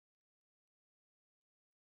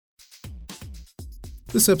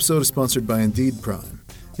This episode is sponsored by Indeed Prime.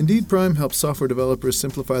 Indeed Prime helps software developers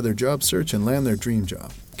simplify their job search and land their dream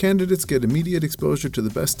job. Candidates get immediate exposure to the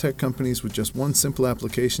best tech companies with just one simple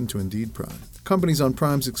application to Indeed Prime. Companies on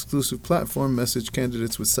Prime's exclusive platform message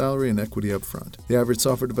candidates with salary and equity up front. The average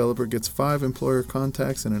software developer gets 5 employer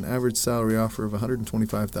contacts and an average salary offer of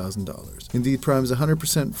 $125,000. Indeed Prime is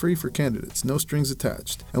 100% free for candidates, no strings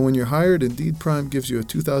attached. And when you're hired, Indeed Prime gives you a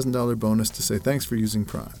 $2,000 bonus to say thanks for using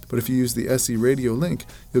Prime. But if you use the SE Radio link,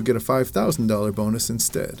 you'll get a $5,000 bonus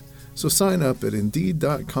instead. So sign up at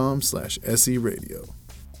Indeed.com/SE Radio.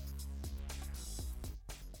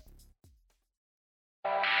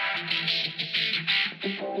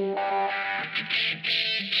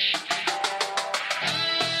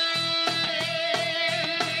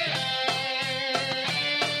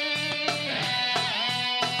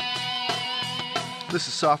 This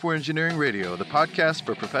is Software Engineering Radio, the podcast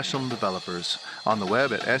for professional developers, on the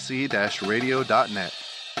web at se-radio.net.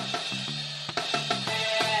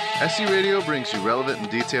 SE Radio brings you relevant and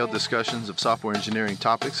detailed discussions of software engineering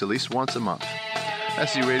topics at least once a month.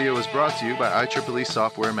 SE Radio is brought to you by IEEE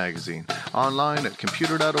Software Magazine, online at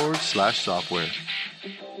computer.org/software.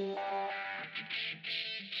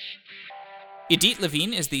 Idit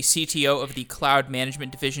Levine is the CTO of the Cloud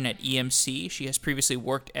Management Division at EMC. She has previously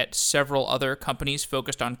worked at several other companies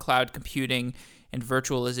focused on cloud computing and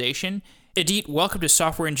virtualization. Idit, welcome to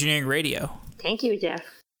Software Engineering Radio. Thank you, Jeff.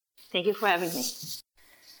 Thank you for having me.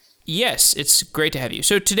 Yes, it's great to have you.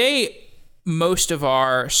 So today, most of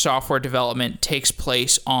our software development takes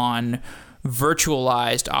place on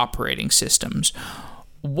virtualized operating systems.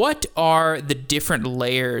 What are the different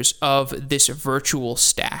layers of this virtual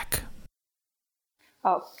stack?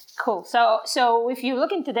 Oh, cool. So if you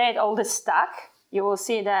look into that, all the stack, you will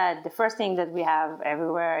see that the first thing that we have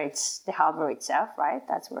everywhere, it's the hardware itself, right?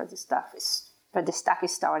 That's where the stack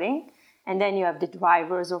is starting. And then you have the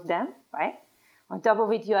drivers of them, right? On top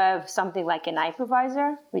of it, you have something like an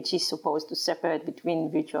hypervisor, which is supposed to separate between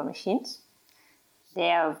virtual machines.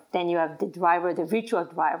 Then you have the virtual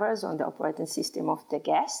drivers on the operating system of the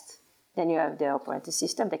guest. Then you have the operating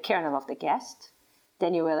system, the kernel of the guest.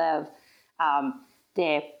 Then you will have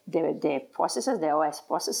the processors, the OS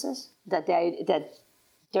processors, that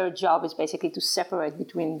their job is basically to separate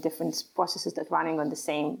between different processes that are running on the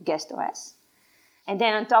same guest OS. And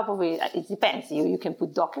then on top of it, it depends. You can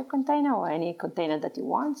put Docker container or any container that you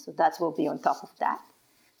want, so that will be on top of that.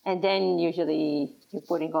 And then usually you're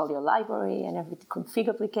putting all your library and everything, config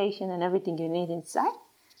application and everything you need inside.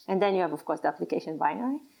 And then you have, of course, the application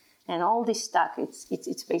binary. And all this stuff, it's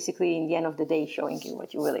basically, in the end of the day, showing you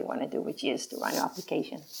what you really want to do, which is to run your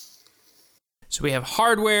application. So we have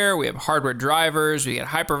hardware drivers, we get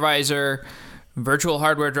hypervisor, virtual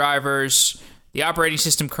hardware drivers, the operating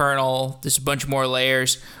system kernel, there's a bunch more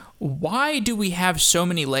layers. Why do we have so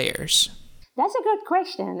many layers? That's a good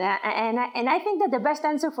question. And I think that the best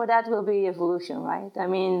answer for that will be evolution, right? I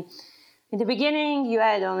mean, in the beginning, you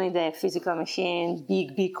had only the physical machine,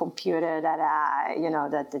 big computer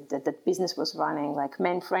that business was running, like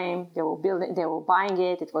mainframe. They were buying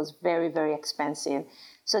it. It was very, very expensive.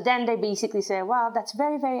 So then they basically say, well, that's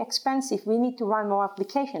very, very expensive. We need to run more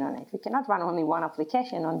application on it. We cannot run only one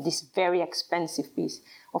application on this very expensive piece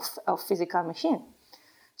of physical machine.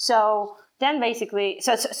 So then basically,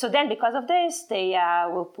 so then because of this, they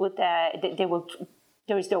will put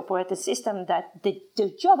there is the operating system that the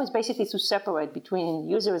job is basically to separate between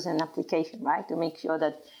users and application, right? To make sure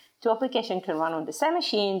that two applications can run on the same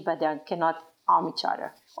machine, but they cannot harm each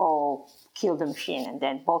other or kill the machine, and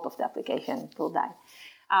then both of the applications will die.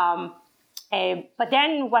 But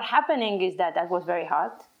then what happening is that was very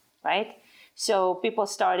hard, right? So people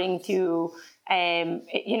starting to,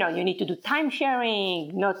 you need to do time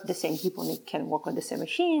sharing. Not the same people can work on the same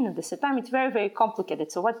machine at the same time. It's very, very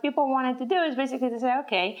complicated. So what people wanted to do is basically to say,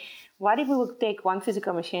 okay, what if we will take one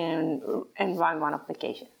physical machine and run one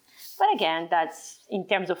application? But again, that's, in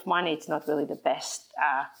terms of money, it's not really the best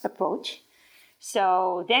approach.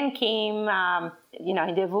 So then came,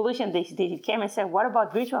 in the evolution, they came and said, what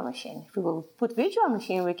about virtual machine? If we will put virtual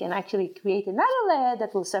machine, we can actually create another layer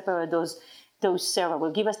that will separate those servers,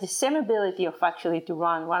 will give us the same ability of actually to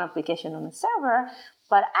run one application on a server,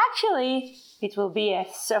 but actually it will be a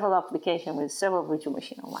several application with several virtual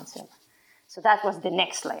machines on one server. So that was the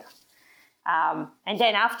next layer. And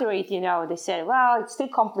then after it, they said, well, it's still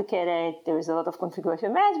complicated. There is a lot of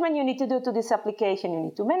configuration management you need to do to this application. You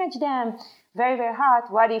need to manage them. Very, very hard.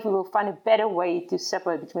 What if we will find a better way to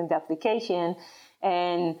separate between the application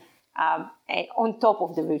and on top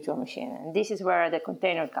of the virtual machine? And this is where the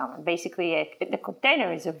container comes. Basically, the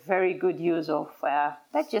container is a very good use of,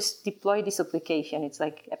 let's just deploy this application. It's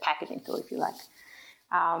like a packaging tool, if you like.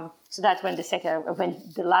 So that's when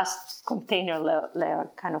the last container layer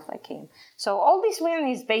kind of like came. So all this one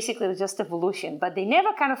is basically just evolution, but they never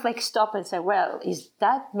kind of like stop and say, well, is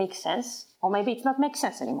that make sense? Or maybe it's not make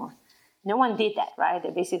sense anymore. No one did that, right?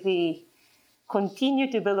 They basically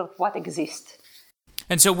continue to build up what exists.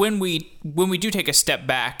 And so when we do take a step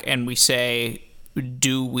back and we say,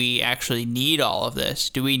 do we actually need all of this?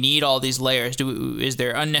 Do we need all these layers? Is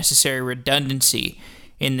there unnecessary redundancy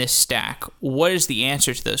in this stack? What is the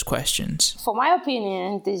answer to those questions? For my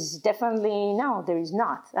opinion, there's definitely no, there is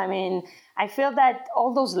not. I mean, I feel that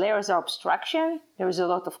all those layers are abstraction. There is a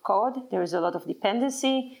lot of code. There is a lot of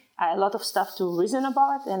dependency, a lot of stuff to reason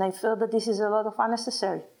about. And I feel that this is a lot of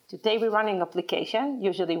unnecessary. Today we're running application,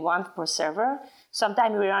 usually one per server.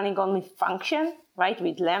 Sometimes we're running only function, right,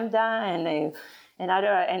 with Lambda and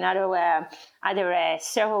other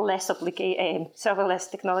serverless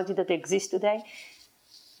technology that exists today.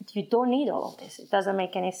 You don't need all of this. It doesn't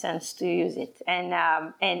make any sense to use it, and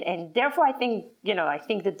therefore I think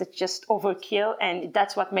that that's just overkill, and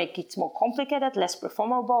that's what makes it more complicated, less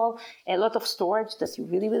performable, a lot of storage that you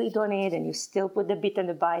really, really don't need, and you still put the bit and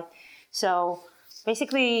the byte. So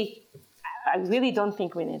basically, I really don't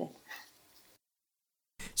think we need it.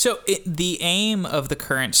 So the aim of the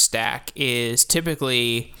current stack is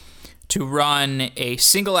typically to run a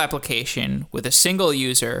single application with a single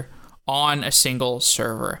user on a single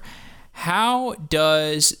server. How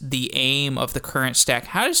does the aim of the current stack,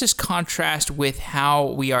 how does this contrast with how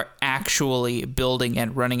we are actually building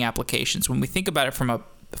and running applications when we think about it from a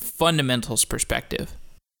fundamentals perspective?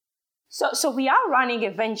 So we are running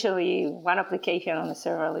eventually one application on a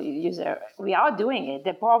server user. We are doing it.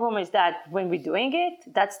 The problem is that when we're doing it,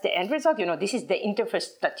 that's the end result. This is the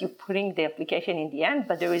interface that you're putting the application in the end,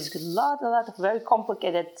 but there is a lot of very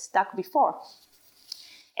complicated stuff before.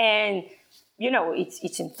 And,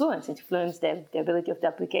 it's influenced the ability of the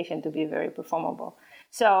application to be very performable.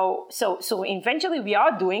 So eventually we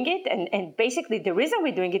are doing it, and basically the reason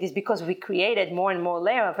we're doing it is because we created more and more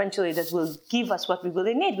layers eventually that will give us what we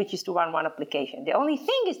really need, which is to run one application. The only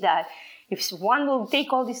thing is that if one will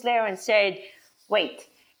take all this layer and say, wait,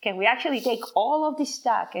 can we actually take all of this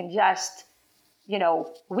stack and just,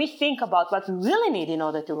 rethink about what we really need in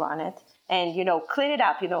order to run it and, clean it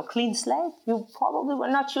up, clean slate, you probably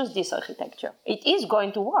will not choose this architecture. It is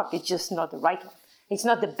going to work. It's just not the right one. It's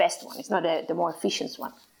not the best one. It's not the more efficient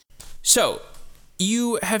one. So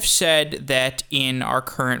you have said that in our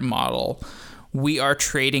current model, we are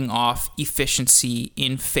trading off efficiency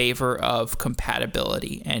in favor of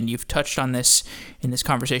compatibility. And you've touched on this in this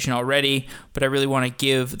conversation already, but I really want to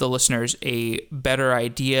give the listeners a better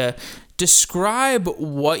idea. Describe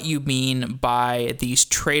what you mean by these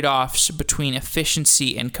trade-offs between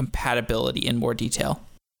efficiency and compatibility in more detail.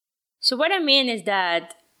 So what I mean is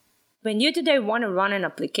that when you today want to run an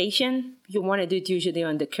application, you want to do it usually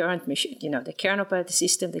on the current machine, the current operating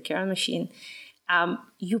system, the current machine.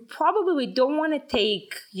 You probably don't want to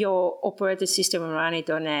take your operating system and run it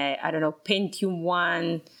on Pentium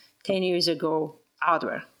 1 10 years ago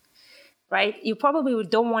hardware, right? You probably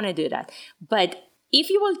don't want to do that. But if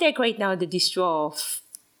you will take right now the distro of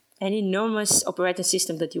an enormous operating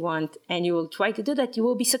system that you want, and you will try to do that, you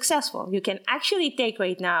will be successful. You can actually take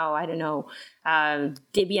right now,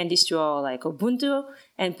 Debian distro like Ubuntu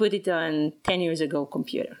and put it on 10 years ago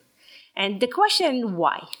computer. And the question,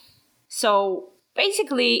 why? So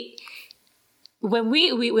basically, when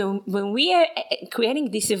we are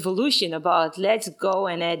creating this evolution about let's go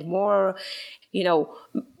and add more,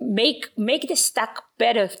 make the stack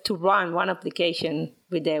better to run one application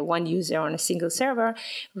with one user on a single server,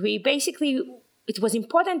 it was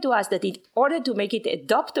important to us that in order to make it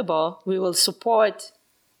adoptable, we will support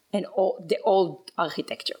the old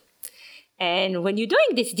architecture. And when you're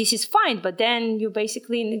doing this is fine, but then you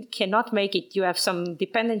basically cannot make it. You have some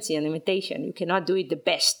dependency and limitation. You cannot do it the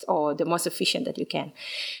best or the most efficient that you can.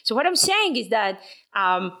 So what I'm saying is that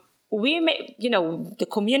the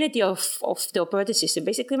community of the operating system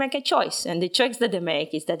basically make a choice. And the choice that they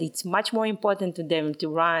make is that it's much more important to them to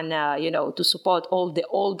run, to support all the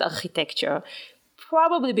old architecture,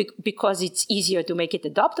 probably because it's easier to make it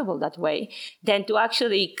adoptable that way than to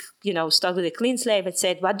actually, start with a clean slate and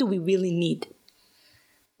say, what do we really need?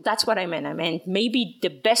 That's what I meant. I meant maybe the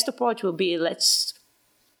best approach will be let's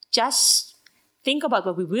just think about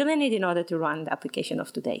what we really need in order to run the application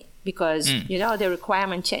of today, because, the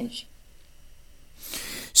requirement change.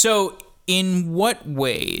 So in what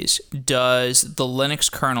ways does the Linux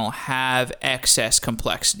kernel have excess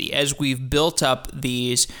complexity? As we've built up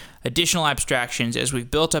these additional abstractions, as we've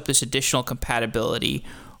built up this additional compatibility,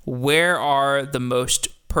 where are the most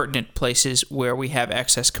pertinent places where we have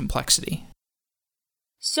excess complexity?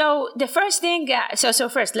 So the first thing,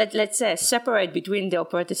 first let's separate between the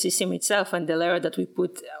operating system itself and the layer that we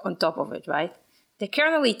put on top of it, right? The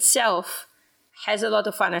kernel itself has a lot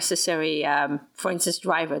of unnecessary, for instance,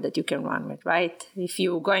 driver that you can run with, right? If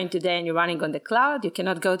you're going today and you're running on the cloud, you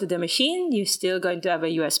cannot go to the machine, you're still going to have a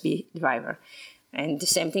USB driver. And the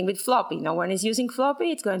same thing with floppy. No one is using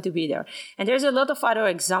floppy, it's going to be there. And there's a lot of other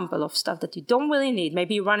example of stuff that you don't really need.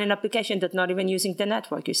 Maybe you run an application that's not even using the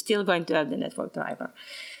network. You're still going to have the network driver.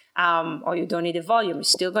 Or you don't need a volume. You're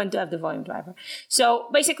still going to have the volume driver. So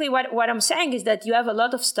basically what I'm saying is that you have a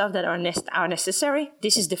lot of stuff that are necessary.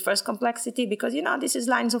 This is the first complexity because, this is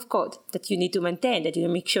lines of code that you need to maintain, that you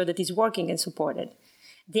make sure that it's working and supported.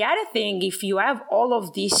 The other thing, if you have all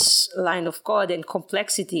of this line of code and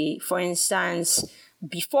complexity, for instance,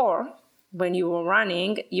 before, when you were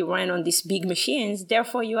running, you ran on these big machines,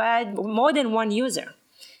 therefore you had more than one user.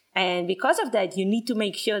 And because of that, you need to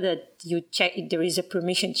make sure that you check, there is a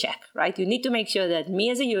permission check, right? You need to make sure that me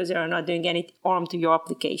as a user are not doing any harm to your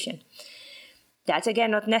application. That's,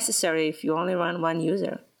 again, not necessary if you only run one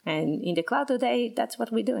user. And in the cloud today, that's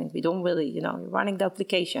what we're doing. We don't really, you're running the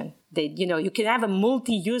application. You can have a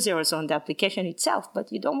multi-users on the application itself,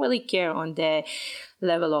 but you don't really care on the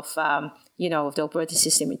level of, of the operating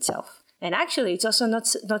system itself. And actually, it's also not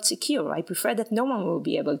secure. I prefer that no one will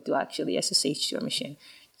be able to actually SSH to your machine.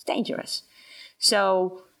 It's dangerous.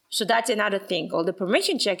 So that's another thing. All the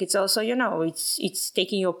permission check, it's also, it's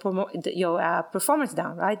taking your performance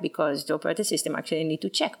down, right? Because the operating system actually need to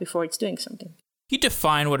check before it's doing something. Can you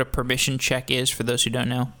define what a permission check is for those who don't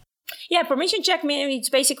know? Yeah, permission check means it's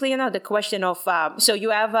basically, the question of, so you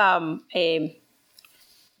have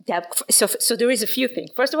so there is a few things.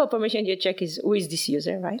 First of all, permission check is who is this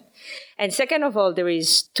user, right? And second of all, there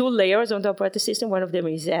is two layers on the operating system. One of them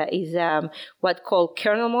is what called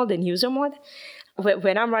kernel mode and user mode.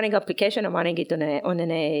 When I'm running application, I'm running it on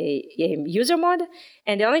a user mode.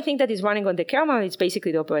 And the only thing that is running on the kernel is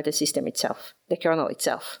basically the operating system itself, the kernel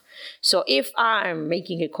itself. So if I'm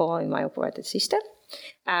making a call in my operating system,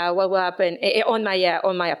 what will happen on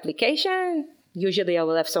my application? Usually I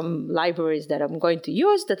will have some libraries that I'm going to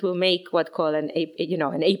use that will make what called an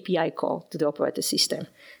API call to the operating system.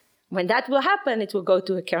 When that will happen, it will go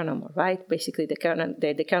to a kernel mode, right? Basically, the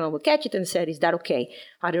kernel will catch it and say, is that okay?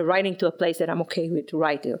 Are they writing to a place that I'm okay with to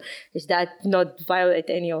write to? Is that not violate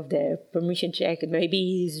any of the permission check? And maybe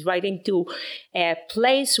he's writing to a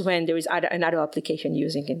place when there is another application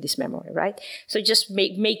using in this memory, right? So just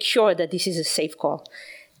make sure that this is a safe call.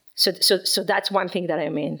 So that's one thing that I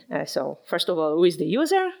mean. So first of all, who is the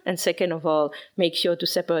user? And second of all, make sure to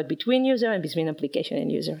separate between user and between application and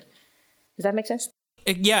user. Does that make sense?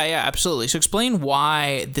 Yeah, absolutely. So explain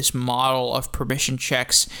why this model of permission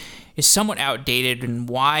checks is somewhat outdated and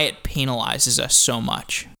why it penalizes us so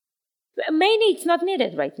much. Mainly, it's not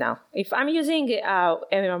needed right now. If I'm using,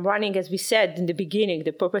 and I'm running, as we said in the beginning,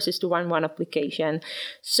 the purpose is to run one application.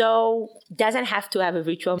 So it doesn't have to have a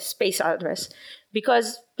virtual space address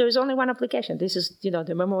because there's only one application. This is,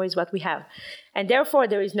 the memory is what we have. And therefore,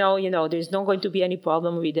 there is no, there's not going to be any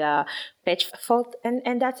problem with a patch fault.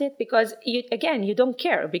 And that's it. Because, you don't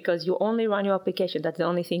care because you only run your application. That's the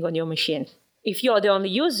only thing on your machine. If you're the only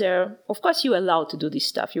user, of course you're allowed to do this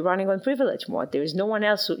stuff. You're running on privilege mode. There is no one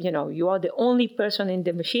else, you are the only person in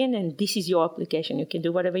the machine and this is your application. You can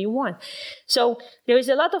do whatever you want. So there is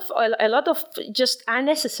a lot of just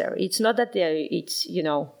unnecessary. It's not that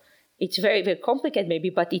it's very, very complicated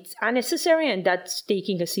maybe, but it's unnecessary and that's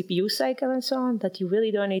taking a CPU cycle and so on that you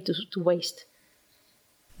really don't need to waste.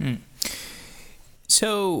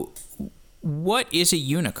 So what is a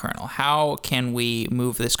unikernel? How can we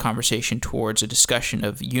move this conversation towards a discussion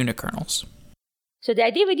of unikernels? So the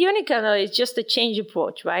idea with unikernel is just a change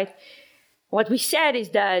approach, right? What we said is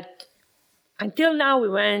that until now we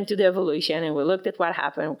went to the evolution and we looked at what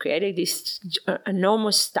happened and created this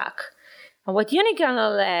enormous stack. And what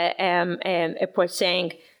unikernel approach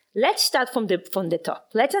saying, let's start from the top.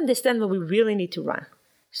 Let's understand what we really need to run.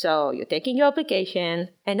 So you're taking your application,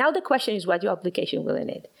 and now the question is what your application really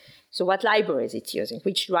need. So what library is it using?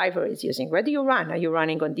 Which driver is using? Where do you run? Are you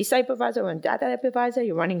running on this hypervisor, on that hypervisor?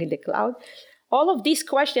 You're running in the cloud? All of these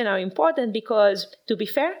questions are important because, to be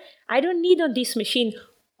fair, I don't need on this machine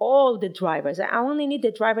all the drivers. I only need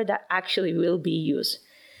the driver that actually will be used.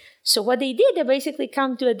 So what they did, they basically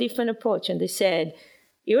come to a different approach and they said,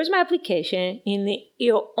 here's my application,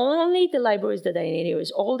 here are only the libraries that I need,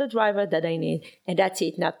 here's all the drivers that I need, and that's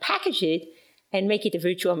it. Now package it and make it a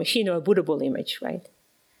virtual machine or a bootable image, right?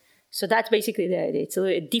 So that's basically it's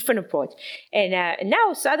a different approach. And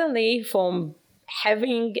now suddenly from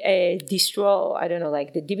having a distro, I don't know,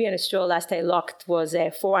 like the Debian distro last I looked was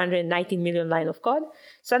a 419 million line of code.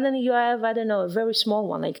 Suddenly you have, I don't know, a very small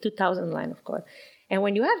one, like 2,000 line of code. And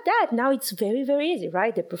when you have that, now it's very, very easy,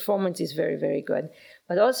 right? The performance is very, very good.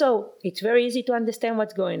 But also, it's very easy to understand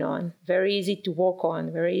what's going on, very easy to work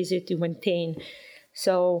on, very easy to maintain.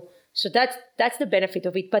 So that's the benefit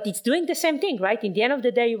of it. But it's doing the same thing, right? In the end of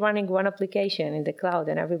the day, you're running one application in the cloud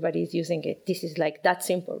and everybody's using it. This is like that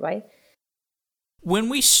simple, right? When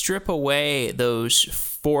we strip away those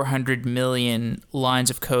 400 million lines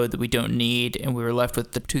of code that we don't need and we were left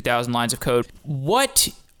with the 2,000 lines of code, what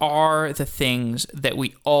are the things that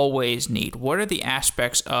we always need? What are the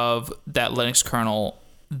aspects of that Linux kernel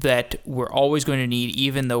that we're always going to need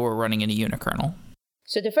even though we're running in a unikernel?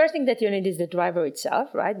 So the first thing that you need is the driver itself,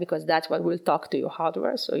 right? Because that's what will talk to your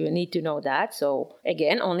hardware. So you need to know that. So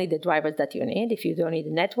again, only the drivers that you need. If you don't need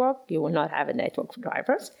a network, you will not have a network for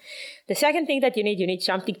drivers. The second thing that you need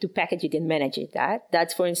something to package it and manage it.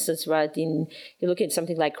 That's, for instance, right, you look at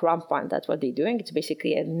something like Rampant, that's what they're doing. It's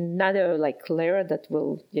basically another like layer that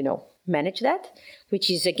will, manage that,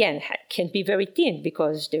 which is, again, can be very thin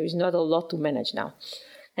because there is not a lot to manage now.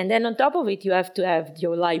 And then on top of it, you have to have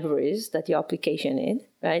your libraries that your application needs,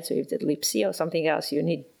 right? So if the libc or something else, you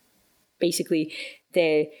need basically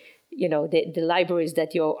the libraries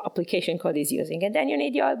that your application code is using. And then you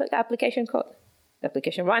need your application code,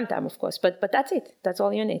 application runtime, of course. But that's it. That's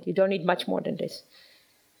all you need. You don't need much more than this.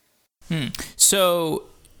 So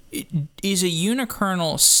is a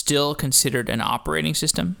unikernel still considered an operating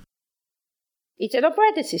system? It's an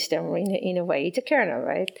operating system in a way. It's a kernel,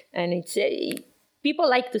 right? And it's people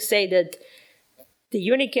like to say that the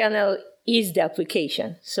unikernel is the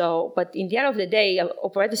application. So, but in the end of the day,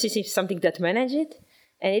 operating system is something that manages it,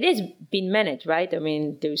 and it is being managed, right? I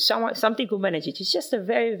mean, there's something to manage it. It's just a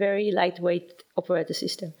very, very lightweight operating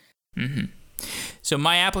system. Mm-hmm. So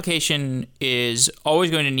my application is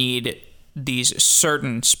always going to need these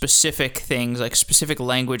certain specific things, like specific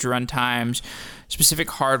language runtimes, specific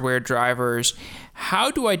hardware drivers.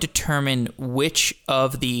 How do I determine which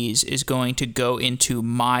of these is going to go into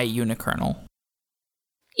my unikernel?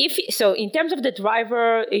 So in terms of the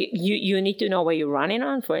driver, you need to know where you're running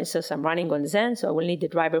on. For instance, I'm running on Zen, so I will need the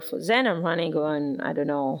driver for Zen. I'm running on,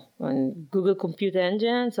 on Google Compute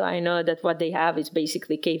Engine, so I know that what they have is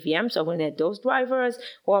basically KVM, so I will need those drivers.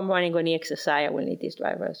 Or I'm running on EXSI, I will need these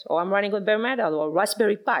drivers. Or I'm running on bare metal or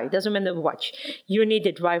Raspberry Pi, it doesn't matter what. You need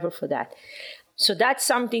the driver for that. So that's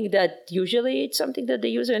something that usually it's something that the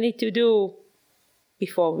user need to do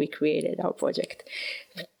before we created our project.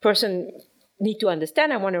 Person need to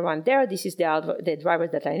understand, I want to run there. This is the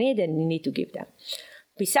drivers that I need, and you need to give them.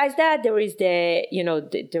 Besides that, there is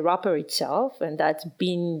the wrapper itself, and that's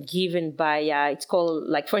been given by, it's called,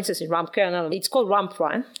 like for instance, in Ramp kernel, it's called Ramp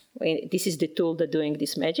Run. This is the tool that's doing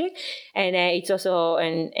this magic. And it's also,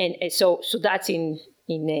 so that's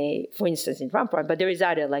for instance, in Ramp Run, but there is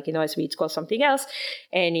other, like in OSV, it's called something else,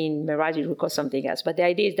 and in Mirage, it will call something else. But the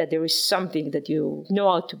idea is that there is something that you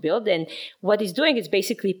know how to build, and what it's doing is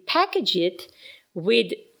basically package it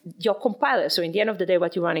with your compiler. So in the end of the day,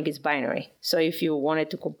 what you're running is binary. So if you wanted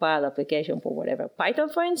to compile application for whatever, Python,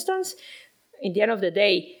 for instance, in the end of the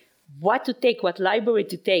day, what library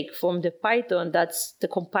to take from the Python, that's the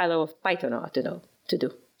compiler of Python ought to know to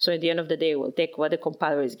do. So at the end of the day, we'll take what the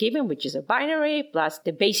compiler is given, which is a binary, plus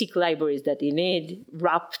the basic libraries that you need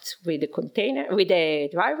wrapped with the container, with the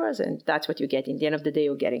drivers, and that's what you get. In the end of the day,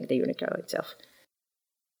 you're getting the unikernel itself.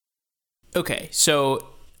 Okay, so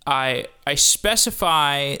I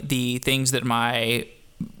specify the things that my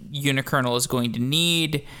unikernel is going to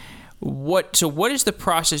need. What is the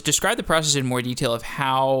process? Describe the process in more detail of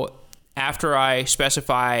how, after I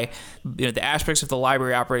specify the aspects of the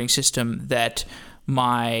library operating system that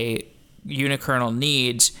my unikernel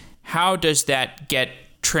needs, how does that get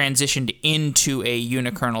transitioned into a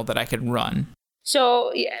unikernel that I can run?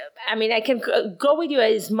 So, I can go with you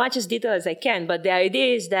as much as detail as I can, but the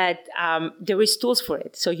idea is that there is tools for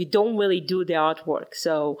it. So you don't really do the artwork.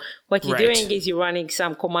 So what you're doing is you're running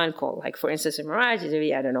some command call, like for instance in Mirage,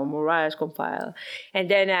 Mirage compile. And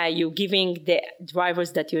then you're giving the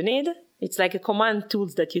drivers that you need. It's like a command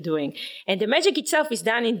tools that you're doing. And the magic itself is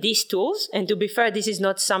done in these tools. And to be fair, this is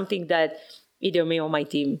not something that either me or my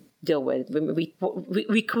team deal with.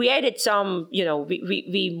 We created some,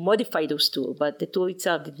 we modified those tools, but the tool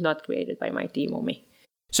itself did not created by my team or me.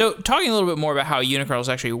 So talking a little bit more about how unikernels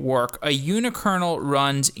actually work, a unikernel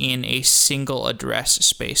runs in a single address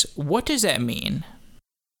space. What does that mean?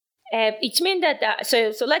 It means that,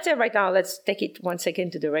 so let's say right now, let's take it 1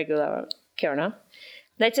 second to the regular kernel.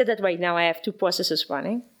 Let's say that right now I have two processes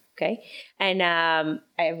running. Okay, and I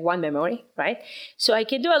have one memory, right? So I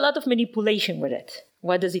can do a lot of manipulation with it.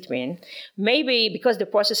 What does it mean? Maybe because the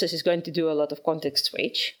processor is going to do a lot of context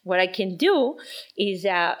switch, what I can do is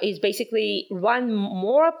basically run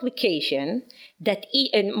more application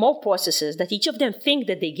and more processes that each of them think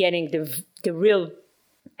that they're getting the real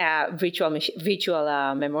virtual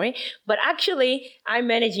memory, but actually I'm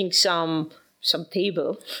managing some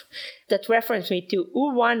table that reference me to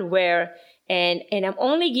who, when, where. And I'm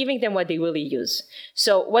only giving them what they really use.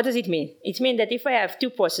 So what does it mean? It means that if I have two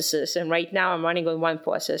processes, and right now I'm running on one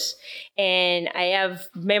process, and I have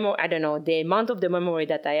memory, I don't know, the amount of the memory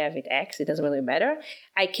that I have is X, it doesn't really matter.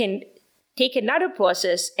 I can take another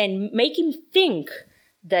process and make him think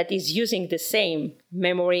that he's using the same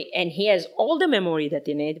memory, and he has all the memory that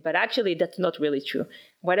he needs, but actually that's not really true.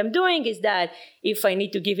 What I'm doing is that if I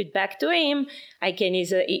need to give it back to him, I can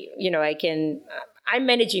easily, I'm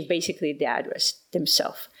managing basically the address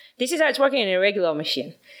themselves. This is how it's working in a regular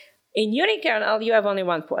machine. In Unikernel, you have only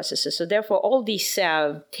one processor. So therefore, all this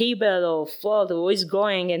table or flow always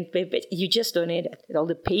going, and you just don't need it. All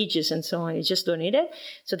the pages and so on, you just don't need it.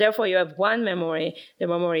 So therefore, you have one memory. The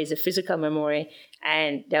memory is a physical memory,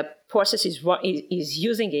 and the process is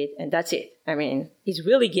using it, and that's it. I mean, it's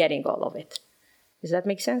really getting all of it. Does that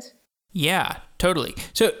make sense? Yeah, totally.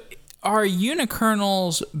 So are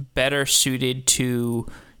unikernels better suited to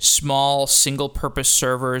small single-purpose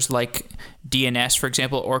servers like DNS, for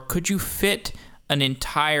example, or could you fit an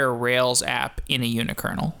entire Rails app in a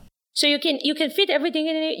unikernel? So you can fit everything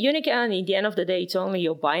in a unikernel. At the end of the day, it's only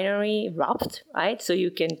your binary wrapped, right? So you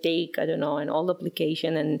can take, I don't know, an old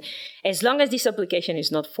application, and as long as this application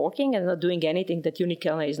is not forking and not doing anything that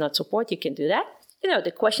unikernel is not support, you can do that.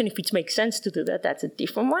 The question if it makes sense to do that, that's a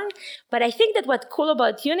different one. But I think that what's cool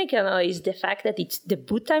about Unikernel is the fact that the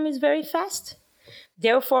boot time is very fast.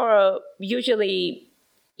 Therefore, usually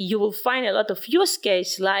you will find a lot of use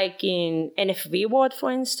case like in NFV word,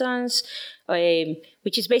 for instance,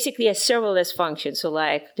 which is basically a serverless function. So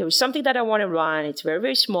like there is something that I want to run. It's very,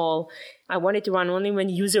 very small. I want it to run only when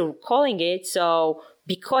the user calling it. So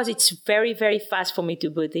because it's very, very fast for me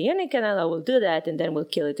to boot the Unikernel, I will do that, and then we'll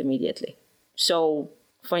kill it immediately. So,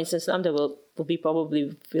 for instance, Lambda will be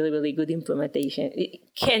probably really, really good implementation. It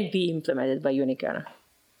can be implemented by Unikernel.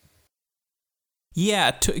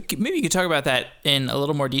 Yeah, maybe you could talk about that in a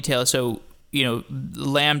little more detail. So,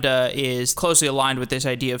 Lambda is closely aligned with this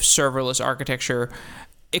idea of serverless architecture.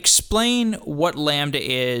 Explain what Lambda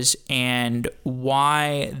is and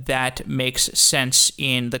why that makes sense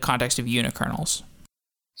in the context of unikernels.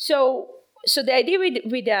 So the idea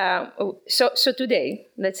so today,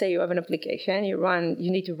 let's say you have an application,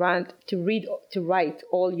 you need to write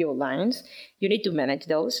all your lines. You need to manage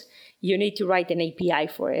those. You need to write an API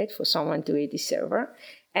for it, for someone to hit the server.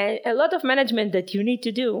 And a lot of management that you need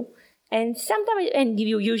to do. And sometimes,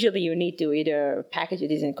 you need to either package it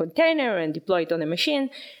in a container and deploy it on a machine.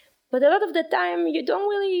 But a lot of the time,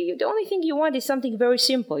 the only thing you want is something very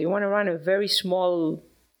simple. You want to run a very small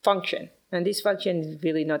function. And this function is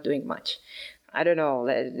really not doing much. I don't know,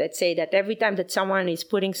 let's say that every time that someone is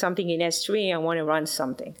putting something in S3, I want to run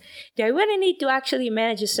something. Do I really need to actually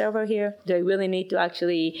manage a server here? Do I really need to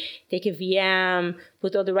actually take a VM,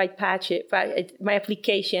 put all the right patches, my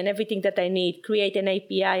application, everything that I need, create an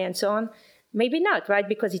API and so on? Maybe not, right?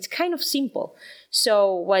 Because it's kind of simple.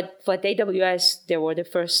 So what AWS, they were the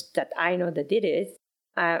first that I know that did it.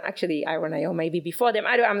 Actually, Iron.io maybe before them.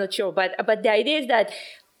 I'm not sure. But the idea is that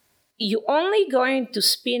you're only going to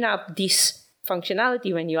spin up this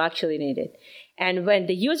functionality when you actually need it. And when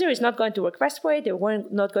the user is not going to request for it, they're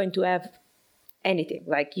not going to have anything.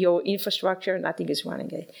 Like your infrastructure, nothing is running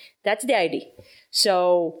it. That's the idea.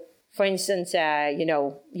 So, for instance,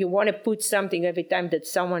 you want to put something every time that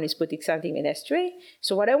someone is putting something in S3.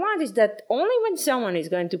 So what I want is that only when someone is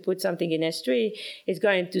going to put something in S3, it's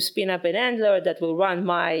going to spin up an handler that will run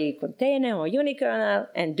my container or unikernel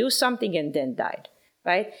and do something and then die,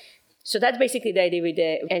 right? So that's basically the idea with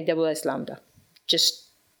the AWS Lambda. Just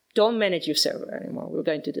don't manage your server anymore. We're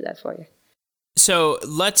going to do that for you. So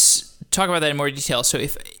let's talk about that in more detail. So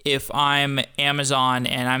if I'm Amazon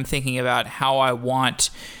and I'm thinking about how I want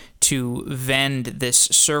to vend this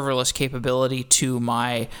serverless capability to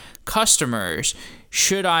my customers,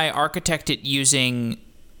 should I architect it using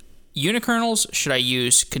unikernels? Should I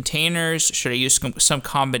use containers? Should I use some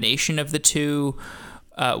combination of the two?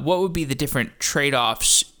 What would be the different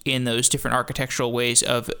trade-offs in those different architectural ways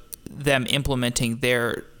of them implementing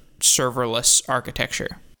their serverless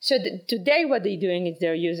architecture? So today what they're doing is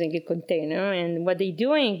they're using a container, and what they're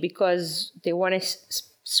doing, because they want to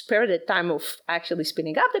spare the time of actually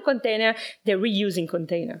spinning up the container, they're reusing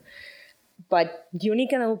container. But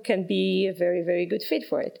Unikernel can be a very, very good fit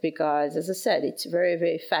for it because, as I said, it's very,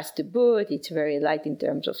 very fast to boot. It's very light in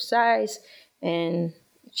terms of size. And,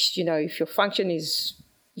 if your function is,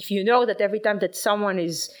 if you know that every time that someone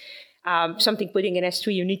is something putting in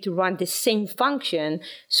S3, you need to run the same function.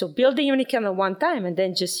 So build the Unikernel one time and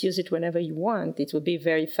then just use it whenever you want. It will be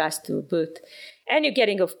very fast to boot. And you're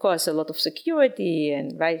getting, of course, a lot of security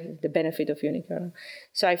and the benefit of Unikernel.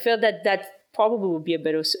 So I feel that probably would be a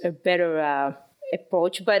better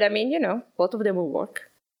approach. But I mean, both of them will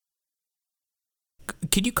work.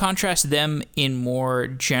 Could you contrast them in more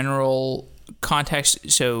general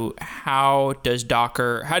context? So how do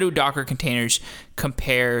Docker containers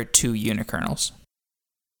compare to Unikernels?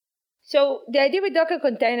 So the idea with Docker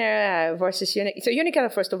container versus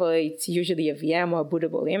Unikernel, first of all, it's usually a VM or a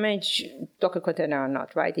bootable image. Docker container are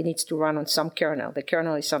not, right? It needs to run on some kernel. The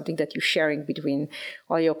kernel is something that you're sharing between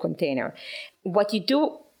all your container. What you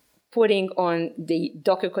do putting on the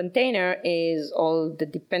Docker container is all the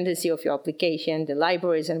dependency of your application, the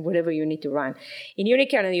libraries, and whatever you need to run. In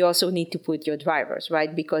Unikernel, you also need to put your drivers,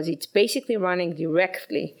 right? Because it's basically running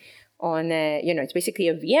directly on, it's basically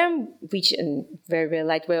a VM, which in very, very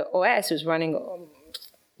lightweight OS is running,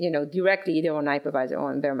 directly either on hypervisor or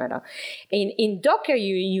on bare metal. In Docker,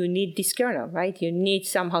 you need this kernel, right? You need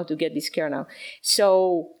somehow to get this kernel.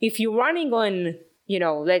 So if you're running on,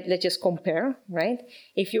 let's just compare, right?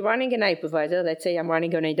 If you're running an hypervisor, let's say I'm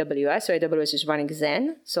running on AWS, so AWS is running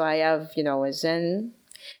Xen. So I have, a Xen.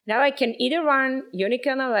 Now I can either run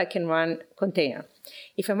Unikernel or I can run container.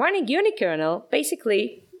 If I'm running Unikernel,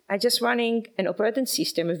 basically, I'm just running an operating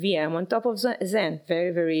system, a VM, on top of Xen.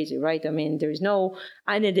 Very, very easy, right? I mean, there is no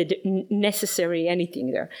unnecessary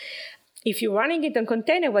anything there. If you're running it on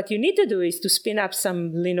container, what you need to do is to spin up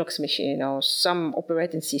some Linux machine or some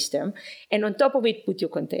operating system, and on top of it, put your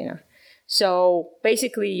container. So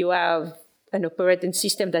basically, you have an operating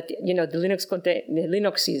system that, the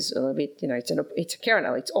Linux is a little bit, it's a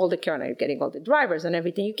kernel. It's all the kernel. You're getting all the drivers and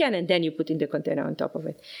everything you can, and then you put in the container on top of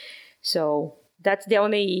it. So that's the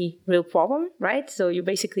only real problem, right? So you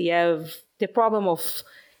basically have the problem of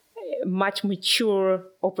a much mature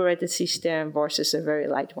operating system versus a very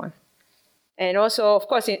light one. And also, of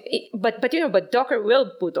course, but Docker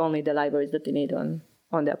will put only the libraries that you need on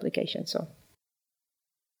the application. So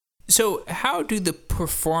how do the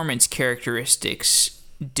performance characteristics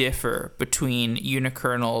differ between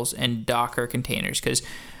Unikernels and Docker containers? Because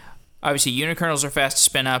obviously Unikernels are fast to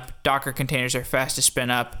spin up, Docker containers are fast to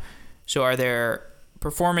spin up. So are there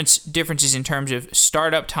performance differences in terms of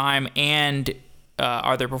startup time, and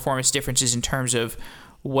are there performance differences in terms of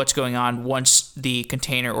what's going on once the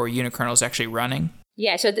container or Unikernel is actually running?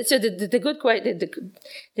 Yeah, so the good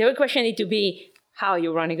question need to be how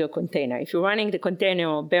you're running a container. If you're running the container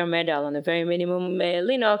on bare metal on a very minimum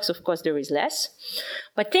Linux, of course there is less.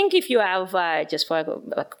 But think if you have, just for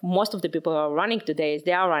like most of the people who are running today,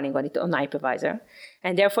 they are running on hypervisor.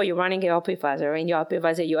 And therefore you're running a hypervisor. In your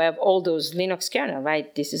hypervisor, you have all those Linux kernel,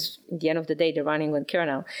 right? This is, at the end of the day, they're running on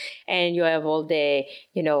kernel. And you have all the,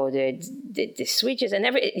 the switches and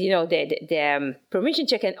the permission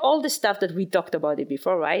check and all the stuff that we talked about it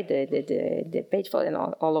before, right? The page fault and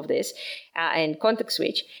all of this, and context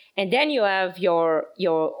switch. And then you have your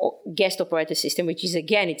guest operating system, which is,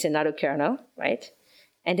 again, it's another kernel, right?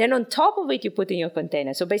 And then on top of it, you put in your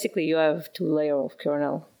container. So basically, you have 2 layers of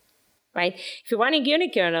kernel, right? If you're running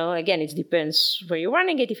Unikernel, again, it depends where you're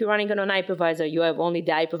running it. If you're running it on hypervisor, you have only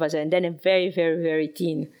the hypervisor and then a very, very, very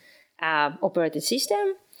thin operating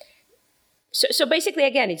system. So basically,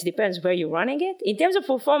 again, it depends where you're running it. In terms of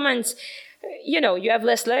performance, you have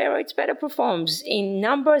less layer, it's better performs. In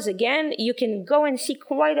numbers, again, you can go and see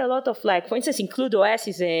quite a lot of, for instance,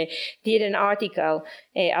 IncludeOS did an article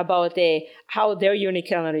about how their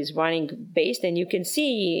Unikernel is running based, and you can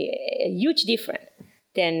see a huge difference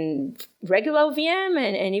than regular VM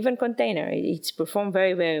and even container. It's performed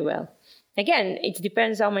very, very well. Again, it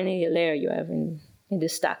depends how many layers you have in the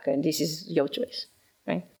stack, and this is your choice,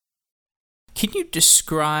 right? Can you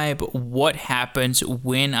describe what happens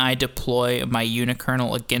when I deploy my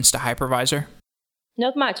Unikernel against a hypervisor?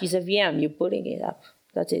 Not much. It's a VM. You're putting it up.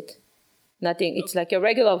 That's it. Nothing. It's like a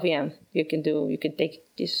regular VM. You can take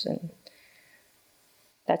this and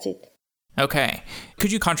that's it. Okay.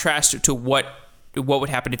 Could you contrast to what would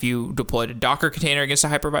happen if you deployed a Docker container against a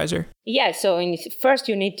hypervisor? Yeah. So first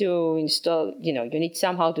you need to install, you need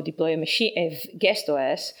somehow to deploy a guest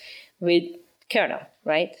OS with kernel,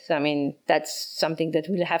 right? So, I mean, that's something that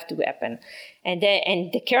will have to happen. And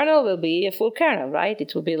the kernel will be a full kernel, right?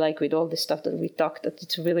 It will be like with all the stuff that we talked, that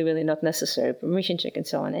it's really, really not necessary, permission check and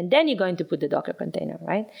so on. And then you're going to put the Docker container,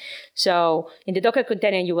 right? So in the Docker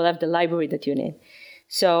container, you will have the library that you need.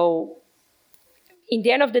 So in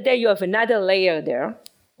the end of the day, you have another layer there,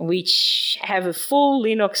 which have a full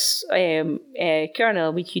Linux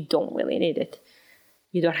kernel, which you don't really need it.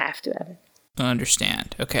 You don't have to have it. I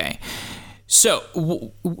understand. Okay. So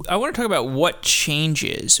I want to talk about what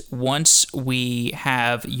changes once we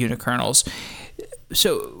have unikernels.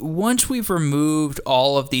 So once we've removed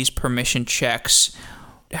all of these permission checks,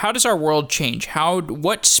 how does our world change?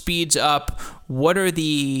 What speeds up? What are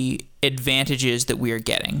the advantages that we are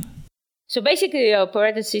getting? So basically, your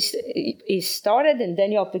operating system is started, and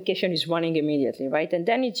then your application is running immediately, right? And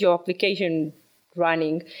then it's your application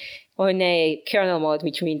running on a kernel mode,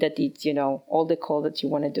 which means that it's, all the code that you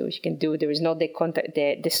want to do, you can do. There is no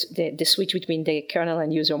the switch between the kernel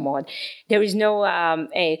and user mode. There is no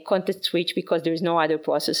a context switch because there is no other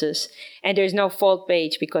processes, and there is no fault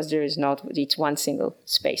page because there is not. It's one single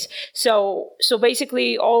space. So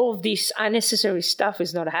basically, all of this unnecessary stuff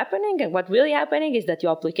is not happening, and what really happening is that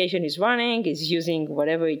your application is running, is using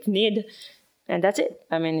whatever it needs, and that's it.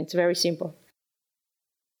 I mean, it's very simple.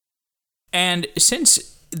 And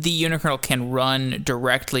since the unikernel can run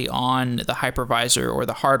directly on the hypervisor or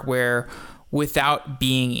the hardware without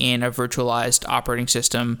being in a virtualized operating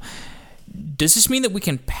system, does this mean that we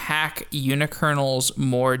can pack unikernels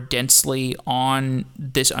more densely on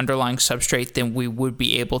this underlying substrate than we would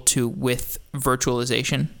be able to with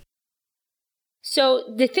virtualization? So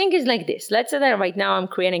the thing is like this. Let's say that right now I'm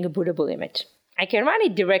creating a bootable image. I can run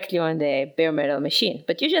it directly on the bare metal machine,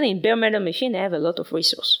 but usually in bare metal machine, I have a lot of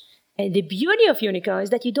resources. And the beauty of unikernel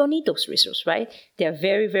is that you don't need those resources, right? They're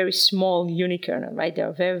very, very small unikernel, right?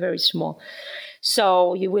 They're very, very small.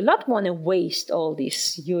 So you will not want to waste all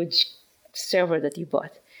this huge server that you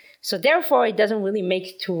bought. So therefore, it doesn't really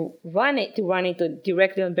make to run it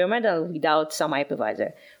directly on bare metal without some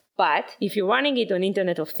hypervisor. But if you're running it on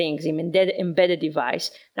Internet of Things, in embedded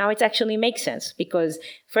device, now it actually makes sense because,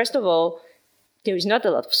 first of all, there is not a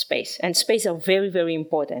lot of space, and space are very, very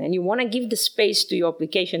important. And you want to give the space to your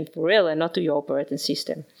application for real and not to your operating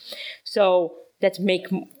system. So that makes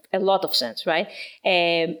a lot of sense, right?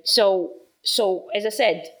 So as I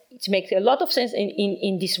said, it makes a lot of sense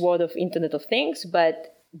in this world of Internet of Things.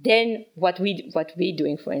 But then what we're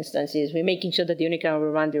doing, for instance, is we're making sure that the unikernel will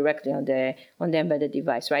run directly on the embedded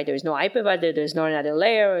device, right? There is no hypervisor, there's no another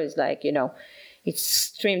layer. It's like, it's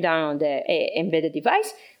streamed down on the embedded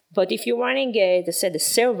device. But if you're running, the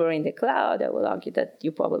server in the cloud, I will argue that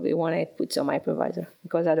you probably want to put some hypervisor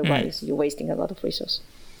because otherwise you're wasting a lot of resources.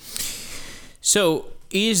 So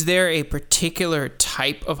is there a particular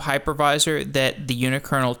type of hypervisor that the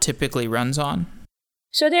unikernel typically runs on?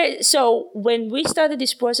 So when we started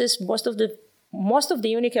this process, most of the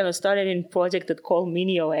unikernel started in a project that called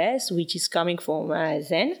Mini OS, which is coming from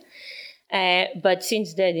Zen. But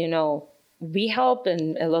since then, we help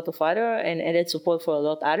and a lot of other and added support for a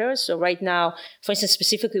lot of others. So right now, for instance,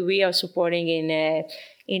 specifically, we are supporting in a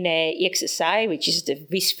EXSI, which is the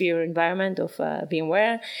vSphere environment of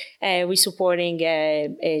VMware. We're supporting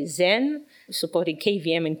Zen, supporting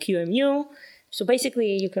KVM and QEMU. So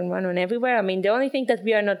basically, you can run on everywhere. I mean, the only thing that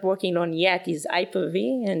we are not working on yet is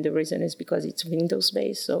Hyper-V, and the reason is because it's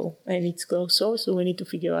Windows-based, and it's closed source, so we need to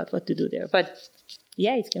figure out what to do there. But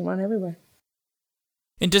yeah, it can run everywhere.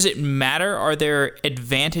 And does it matter? Are there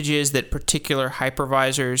advantages that particular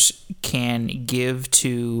hypervisors can give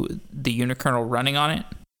to the unikernel running on it?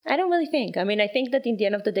 I don't really think. I mean, I think that in the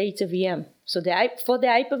end of the day, it's a VM. So for the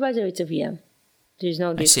hypervisor, it's a VM. There's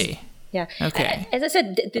no difference. I see. Yeah. Okay. As I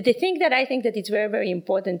said, the thing that I think that it's very, very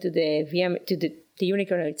important to the VM, to the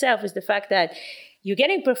unikernel itself, is the fact that you're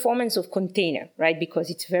getting performance of container, right?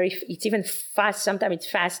 Because it's even fast. Sometimes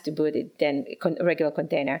it's fast to boot it than a regular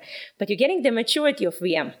container. But you're getting the maturity of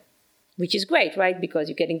VM, which is great, right? Because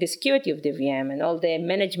you're getting the security of the VM and all the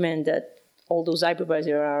management that all those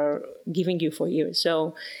hypervisors are giving you for years.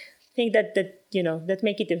 So I think that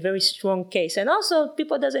make it a very strong case. And also,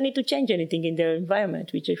 people doesn't need to change anything in their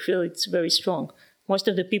environment, which I feel it's very strong. Most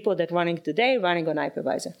of the people that running today running on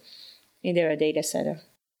hypervisor in their data center.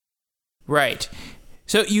 Right.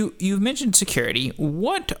 So you've mentioned security.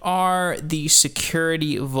 What are the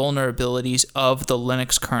security vulnerabilities of the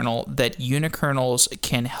Linux kernel that unikernels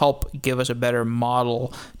can help give us a better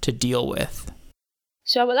model to deal with?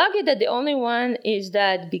 So I will argue that the only one is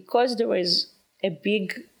that because there is a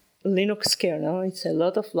big Linux kernel, it's a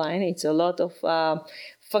lot of line, it's a lot of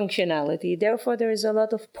functionality. Therefore, there is a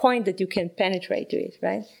lot of point that you can penetrate to it,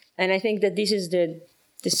 right? And I think that this is the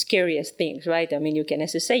the scariest things, right? I mean, you can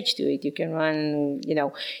SSH to it. You can run,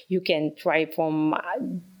 you can try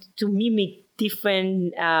to mimic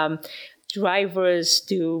different drivers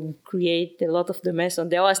to create a lot of the mess on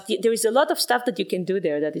the OS. There is a lot of stuff that you can do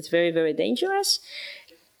there that is very, very dangerous.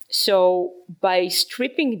 So by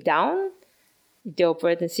stripping down the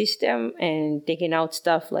operating system and taking out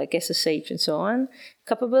stuff like SSH and so on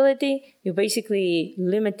capability, you're basically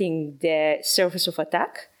limiting the surface of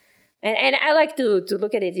attack. And I like to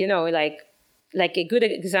look at it, like a good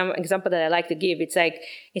example that I like to give. It's like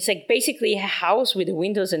basically a house with the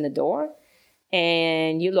windows and the door,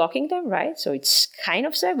 and you're locking them, right? So it's kind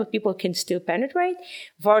of safe, but people can still penetrate,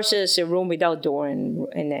 versus a room without door and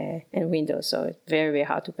windows. So it's very, very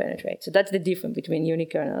hard to penetrate. So that's the difference between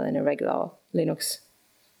Unikernel and a regular Linux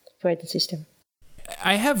operating system.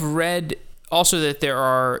 I have read also that there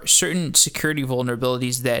are certain security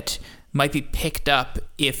vulnerabilities that might be picked up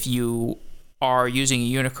if you are using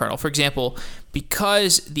a unikernel. For example,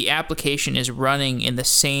 because the application is running in the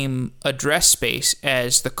same address space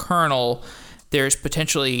as the kernel, there's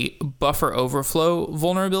potentially buffer overflow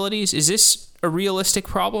vulnerabilities. Is this a realistic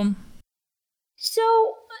problem?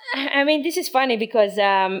 So, I mean, this is funny because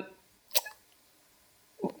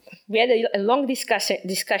we had a long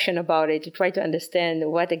discussion about it to try to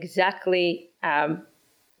understand what exactly, the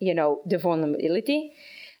vulnerability.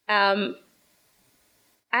 I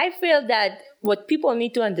feel that what people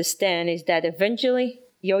need to understand is that eventually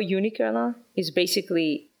your unikernel is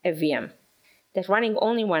basically a VM that's running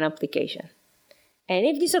only one application. And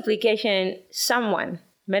if this application, someone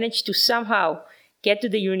managed to somehow get to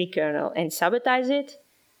the unikernel and sabotage it,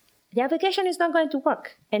 the application is not going to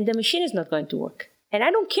work and the machine is not going to work. And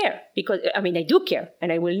I don't care because, I do care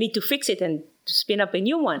and I will need to fix it and to spin up a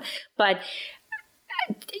new one. But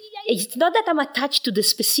it's not that I'm attached to the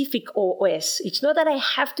specific OS. It's not that I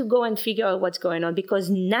have to go and figure out what's going on because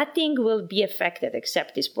nothing will be affected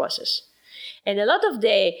except this process. And a lot of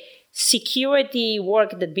the security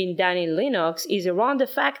work that's been done in Linux is around the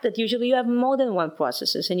fact that usually you have more than one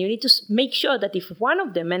processors and you need to make sure that if one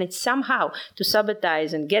of them manages somehow to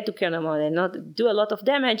sabotage and get to kernel mode and not do a lot of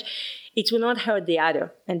damage, it will not hurt the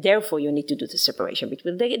other. And therefore you need to do the separation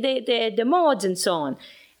between the modes and so on.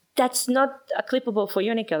 That's not clippable for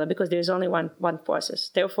unikernel because there's only one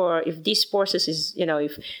process. Therefore, if this process is,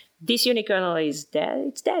 if this unikernel is dead,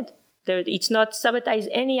 it's dead. It's not sabotage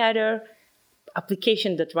any other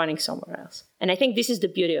application that's running somewhere else. And I think this is the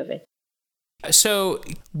beauty of it. So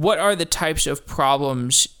what are the types of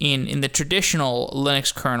problems in the traditional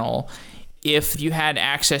Linux kernel if you had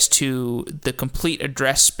access to the complete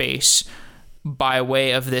address space by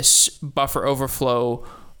way of this buffer overflow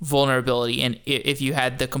vulnerability, and if you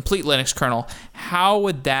had the complete Linux kernel, how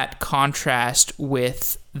would that contrast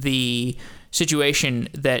with the situation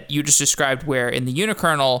that you just described where in the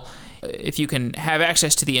unikernel, if you can have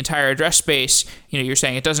access to the entire address space, you're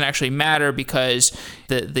saying it doesn't actually matter because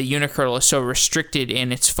the unikernel is so restricted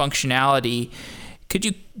in its functionality. Could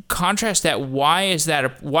you contrast that? Why is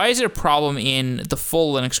it a problem in the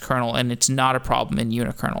full Linux kernel and it's not a problem in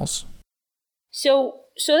unikernels?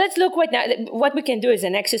 So let's look what we can do is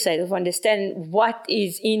an exercise of understand what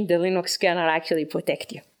is in the Linux kernel actually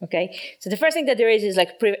protect you, okay? So the first thing that there is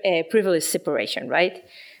like privilege separation, right?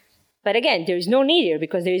 But again, there is no need here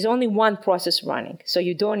because there is only one process running. So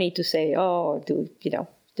you don't need to say,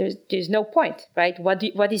 there's no point, right?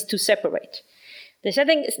 What is to separate? The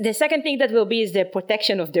second thing that will be is the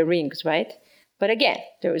protection of the rings, right? But again,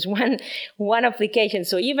 there is one application.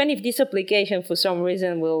 So even if this application for some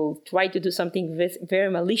reason will try to do something very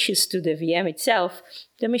malicious to the VM itself,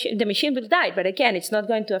 the machine will die. But again, it's not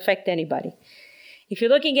going to affect anybody. If you're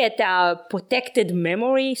looking at protected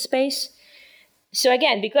memory space, so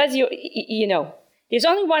again, because there's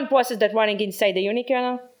only one process that's running inside the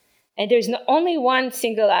unikernel, and there's only one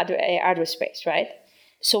single address space, right?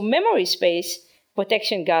 So memory space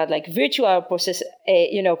protection guard, like virtual process,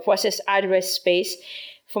 process address space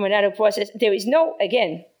from another process. There is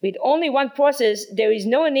with only one process, there is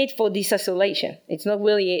no need for this isolation. It's not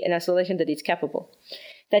really an isolation that it's capable,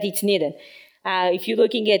 that it's needed. If you're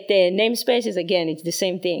looking at the namespaces, again, it's the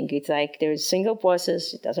same thing. It's like there's a single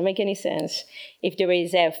process. It doesn't make any sense. If there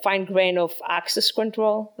is a fine grain of access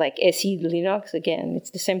control, like SE Linux, again,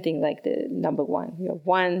 it's the same thing like the number one.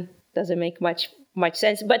 One doesn't make much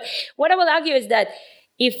sense. But what I will argue is that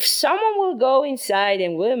if someone will go inside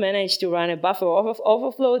and will manage to run a buffer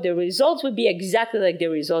overflow, the results will be exactly like the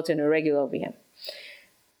results in a regular VM.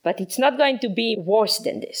 But it's not going to be worse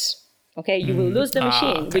than this. Okay, you will lose the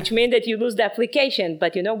machine, which means that you lose the application.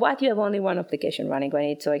 But you know what? You have only one application running on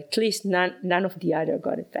it, so at least none of the other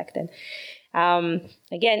got affected.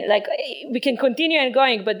 Again, like we can continue and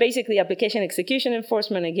going, but basically application execution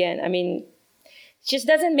enforcement, again, I mean, it just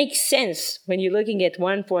doesn't make sense when you're looking at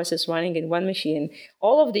one process running in one machine.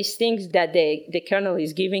 All of these things that the kernel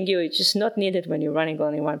is giving you, it's just not needed when you're running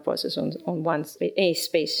only one process on one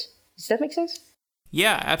space. Does that make sense?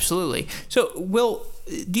 Yeah, absolutely. So, Will,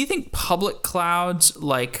 do you think public clouds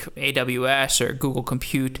like AWS or Google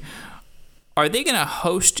Compute, are they going to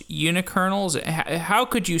host unikernels? How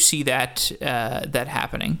could you see that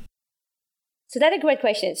happening? So that's a great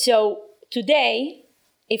question. So today,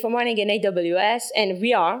 if I'm running in AWS, and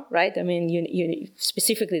we are, right? I mean,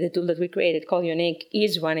 specifically the tool that we created called Unik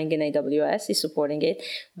is running in AWS, is supporting it.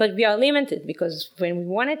 But we are limited because when we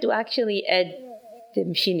wanted to actually add the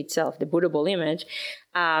machine itself, the bootable image,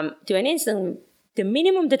 to an instance, the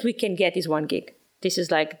minimum that we can get is 1 gig. This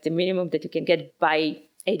is like the minimum that you can get by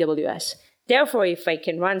AWS. Therefore, if I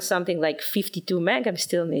can run something like 52 meg, I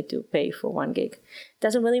still need to pay for 1 gig.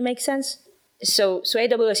 Doesn't really make sense. So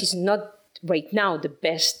AWS is not right now the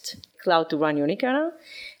best cloud to run Unikernel.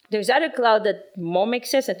 There's other cloud that more makes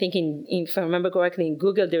sense. I think if I remember correctly, in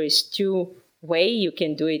Google, there is 2 ways you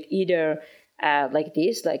can do it, either like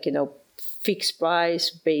this, like, fixed price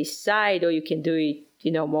based side, or you can do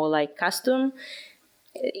it, more like custom.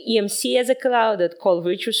 EMC has a cloud that called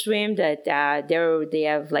VirtuStream that they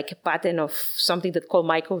have like a pattern of something that called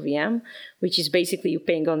micro VM, which is basically you're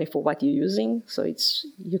paying only for what you're using. So it's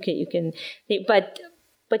you can but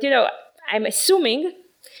I'm assuming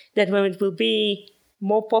that when it will be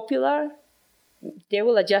more popular, they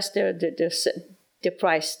will adjust the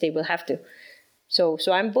price. They will have to. So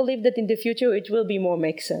I believe that in the future it will be more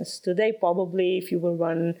make sense. Today, probably if you will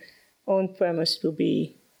run on premise, it will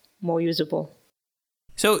be more usable.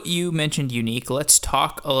 So you mentioned Unik. Let's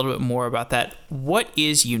talk a little bit more about that. What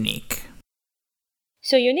is Unik?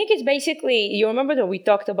 So Unik is basically, you remember that we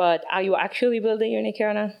talked about how you actually build a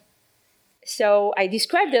unikernel? So I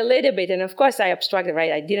described a little bit, and of course I abstracted,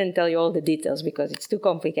 right? I didn't tell you all the details because it's too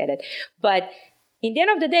complicated. But in the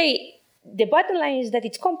end of the day, the bottom line is that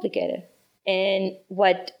it's complicated. And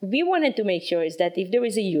what we wanted to make sure is that if there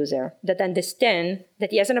is a user that understands that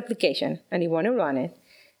he has an application and he wants to run it,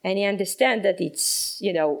 and he understands that it's,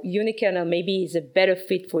 unikernel maybe is a better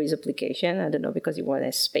fit for his application. I don't know, because he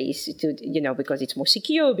wants space to, because it's more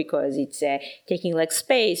secure, because it's taking less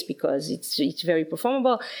space, because it's very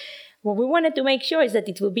performable. What we wanted to make sure is that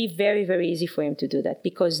it will be very, very easy for him to do that,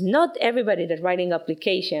 because not everybody that's writing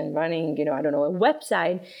application, running, a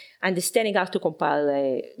website, understanding how to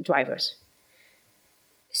compile drivers.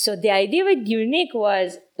 So the idea with Unik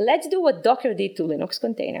was, let's do what Docker did to Linux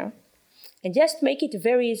container and just make it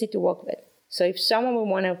very easy to work with. So if someone would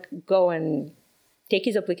want to go and take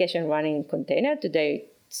his application running in container, today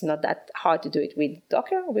it's not that hard to do it with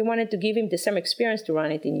Docker. We wanted to give him the same experience to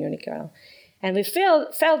run it in Unikernel. And we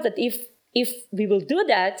felt that if we will do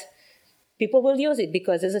that, people will use it,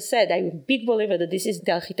 because, as I said, I'm a big believer that this is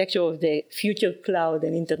the architecture of the future cloud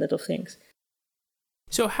and Internet of Things.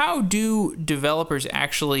 So how do developers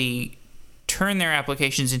actually turn their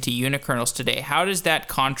applications into unikernels today? How does that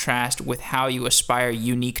contrast with how you aspire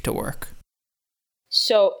Unik to work?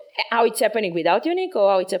 So how it's happening without Unik,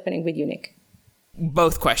 or how it's happening with Unik?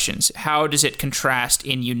 Both questions. How does it contrast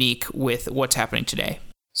in Unik with what's happening today?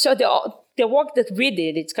 So the work that we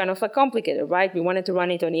did, it's kind of complicated, right? We wanted to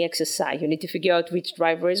run it on EXSI. You need to figure out which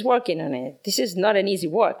driver is working on it. This is not an easy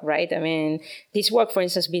work, right? I mean, this work, for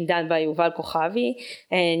instance, been done by Yuval Kochavi,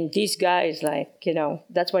 and this guy is like,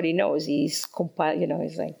 that's what he knows. He's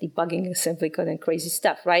he's like debugging assembly code and crazy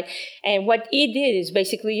stuff, right? And what he did is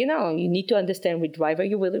basically, you need to understand which driver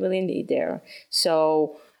you really need there.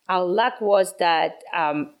 So our luck was that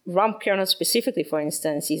RAM kernel specifically, for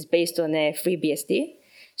instance, is based on a FreeBSD.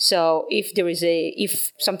 So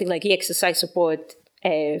if something like EXSI support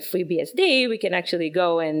FreeBSD, we can actually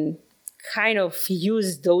go and kind of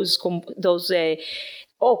use those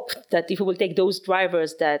that if we will take those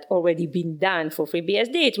drivers that already been done for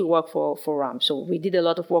FreeBSD, it will work for RAM. So we did a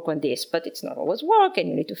lot of work on this, but it's not always work, and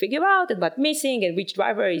you need to figure out what's missing and which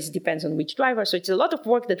driver depends on which driver. So it's a lot of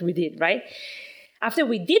work that we did, right? After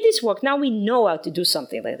we did this work, now we know how to do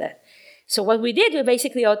something like that. So what we did, we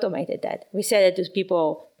basically automated that. We said to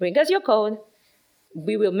people, bring us your code.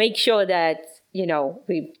 We will make sure that,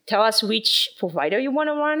 we tell us which provider you want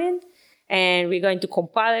to run in. And we're going to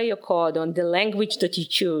compile your code on the language that you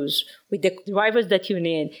choose with the drivers that you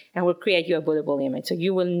need. And we'll create you a bootable image. So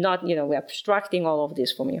you will not, we're abstracting all of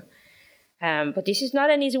this from you. But this is not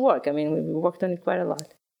an easy work. I mean, we worked on it quite a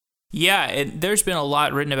lot. Yeah, there's been a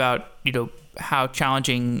lot written about, how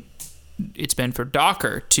challenging it's been for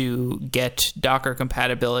Docker to get Docker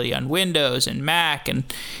compatibility on Windows and Mac, and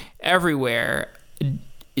everywhere.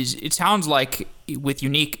 It sounds like with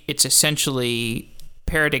Unik, it's essentially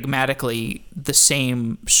paradigmatically the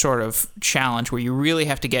same sort of challenge where you really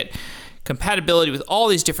have to get compatibility with all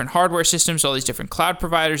these different hardware systems, all these different cloud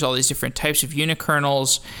providers, all these different types of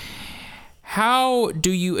unikernels. How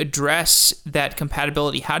do you address that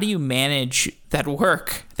compatibility? How do you manage that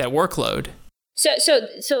workload?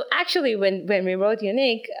 So actually, when we wrote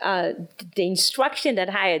Unik, the instruction that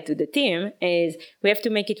I had to the team is we have to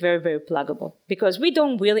make it very, very pluggable, because we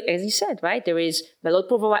don't really, as you said, right? There is a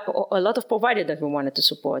lot of providers that we wanted to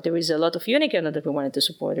support. There is a lot of Unikernel that we wanted to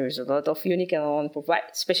support. There is a lot of Unikernel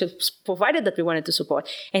special provider that we wanted to support.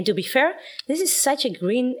 And to be fair, this is such a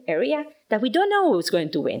green area that we don't know who's going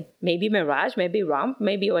to win. Maybe Mirage, maybe RAMP,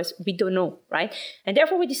 maybe OS. We don't know, right? And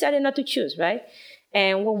therefore, we decided not to choose, right?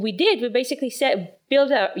 And what we did, we basically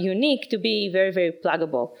build a Unik to be very, very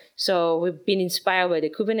pluggable. So we've been inspired by the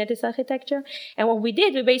Kubernetes architecture. And what we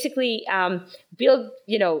did, we basically built,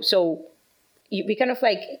 we kind of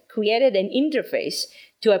like created an interface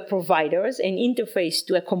to a providers, an interface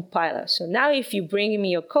to a compiler. So now if you bring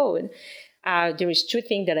me your code, there is two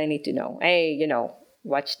things that I need to know.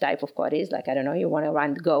 What type of code is, like, I don't know, you want to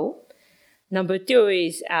run Go. Number two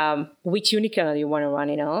is which Unikernel you want to run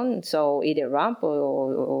it on. So either RAMP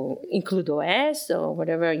or include OS or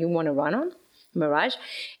whatever you want to run on, Mirage.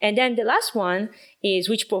 And then the last one is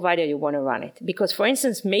which provider you want to run it. Because, for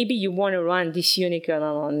instance, maybe you want to run this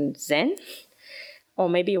Unikernel on Zen, or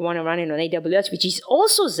maybe you want to run it on AWS, which is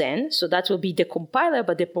also Zen. So that will be the compiler,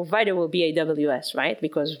 but the provider will be AWS, right?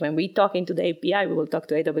 Because when we talk into the API, we will talk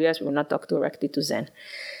to AWS. We will not talk directly to Zen.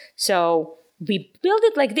 So we build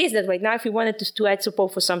it like this, that right now if we wanted to add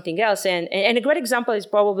support for something else, and a great example is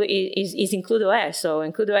probably is Include OS. So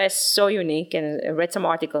Include OS is so unique, and I read some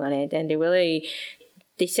article on it, and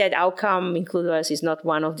they said, how come Include OS is not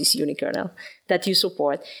one of these Unikernel that you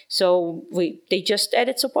support? So they just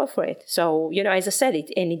added support for it. So, as I said,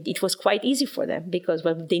 it was quite easy for them, because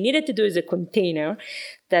what they needed to do is a container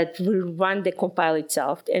that will run the compile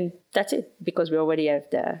itself. And that's it, because we already have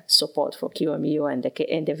the support for QEMU and the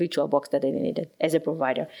VirtualBox that they needed as a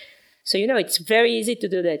provider. So, it's very easy to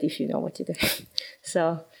do that if you know what to do.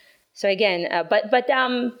 So again,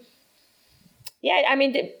 yeah, I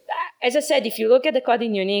mean, as I said, if you look at the code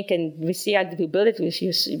in Unik and we see how we build it, we'll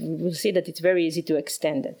see that it's very easy to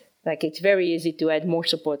extend it. Like, it's very easy to add more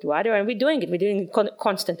support to other, and we're doing it. We're doing it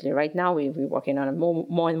constantly. Right now, we're working on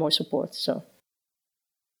more and more support. So,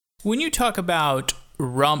 when you talk about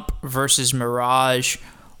RAMP versus Mirage,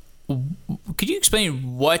 could you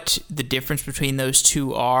explain what the difference between those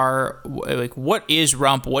two are? Like, what is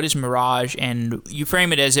RAMP? What is Mirage? And you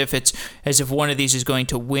frame it as if one of these is going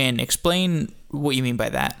to win. Explain what you mean by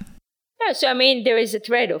that. Yeah, so I mean, there is a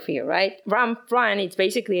trade-off here, right? RAMP Run, it's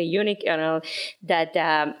basically a Unikernel that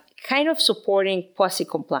kind of supporting POSIX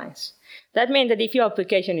compliance. That means that if your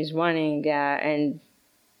application is running and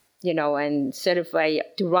certified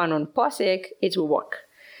to run on POSIX, it will work.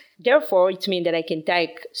 Therefore, it means that I can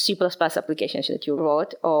take C++ applications that you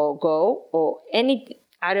wrote, or Go, or any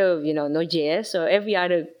other, Node.js, or every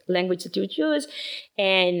other language that you choose,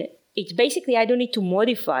 and it's basically, I don't need to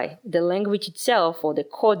modify the language itself or the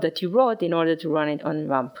code that you wrote in order to run it on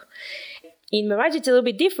RAMP. In Mirage, it's a little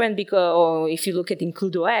bit different, or if you look at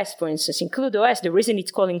Include OS, for instance, Include OS, the reason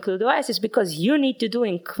it's called Include OS is because you need to do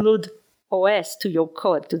include OS to your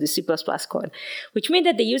code, to the C++ code, which means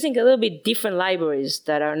that they're using a little bit different libraries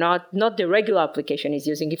that are not the regular application is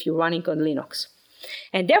using if you're running on Linux.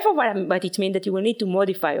 And therefore, what it means that you will need to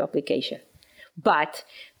modify your application. But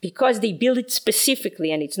because they build it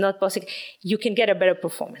specifically and it's not possible, you can get a better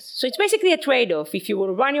performance. So it's basically a trade-off. If you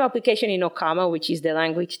will run your application in Okama, which is the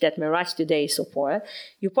language that Mirage today supports,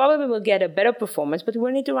 you probably will get a better performance, but you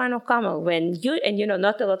will need to run Okama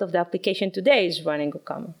not a lot of the application today is running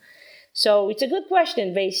Okama. So it's a good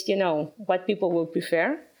question based, what people will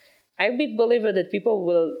prefer. I'm a big believer that people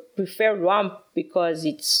will prefer RAMP because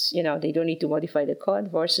it's, they don't need to modify the code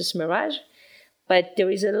versus Mirage. But there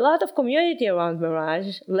is a lot of community around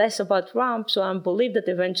Mirage, less about RAMP. So I believe that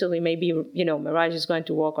eventually maybe, Mirage is going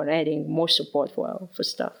to work on adding more support for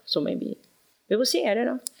stuff. So maybe we will see. I don't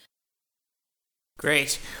know.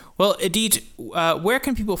 Great. Well, Idit, where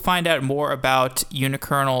can people find out more about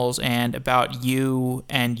Unikernels and about you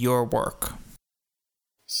and your work?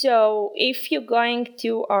 So if you're going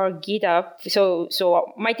to our GitHub, so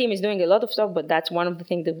my team is doing a lot of stuff, but that's one of the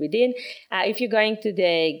things that we did. If you're going to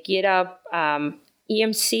the GitHub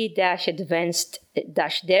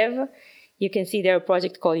EMC-advanced-dev, you can see there a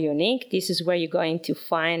project called Unik. This is where you're going to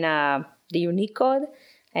find the Unik code.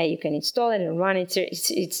 You can install it and run it.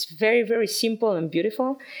 It's very, very simple and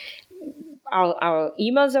beautiful. our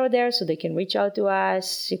emails are there, so they can reach out to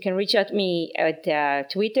us. You can reach out to me at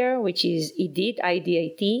Twitter, which is Idit,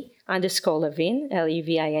 IDIT, _Levine,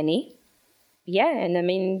 Levine. Yeah, and I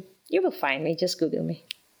mean, you will find me. Just Google me.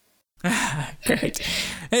 Great.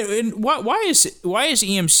 And why is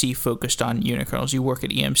EMC focused on unikernels? You work at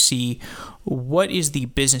EMC. What is the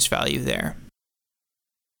business value there?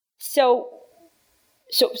 So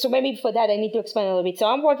maybe for that, I need to explain a little bit. So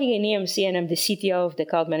I'm working in EMC, and I'm the CTO of the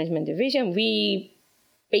Cloud Management Division. We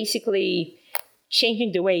basically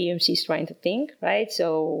changing the way EMC is trying to think, right?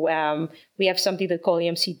 So we have something that called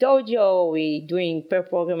EMC Dojo. We're doing pair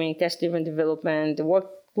programming, test-driven development. The work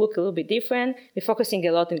look a little bit different. We're focusing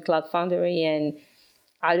a lot in Cloud Foundry and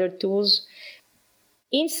other tools.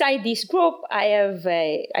 Inside this group,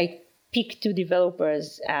 I picked 2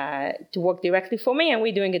 developers to work directly for me, and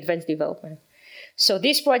we're doing advanced development. So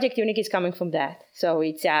this project, Unik, is coming from that. So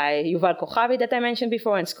it's Yuval Kochavi that I mentioned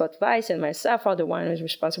before, and Scott Weiss and myself are the one who's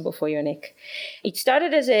responsible for Unik. It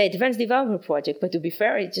started as an advanced development project, but to be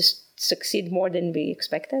fair, it just succeeded more than we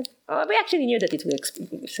expected. We actually knew that it will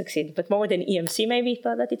succeed, but more than EMC maybe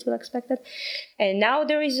thought that it will expect it. And now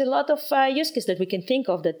there is a lot of use cases that we can think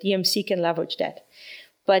of that EMC can leverage that.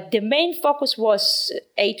 But the main focus was,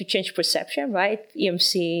 to change perception, right?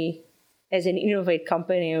 EMC as an innovative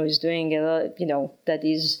company who is doing a lot, that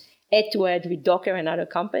is head-to-head with Docker and other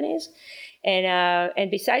companies. And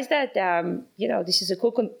besides that, this is a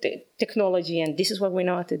cool technology, and this is what we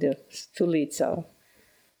know how to do, to lead. So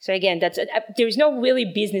again, there is no really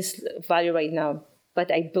business value right now, but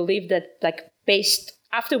I believe that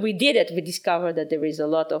after we did it, we discovered that there is a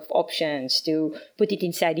lot of options to put it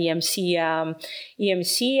inside EMC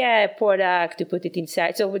product, to put it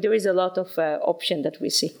inside. So there is a lot of option that we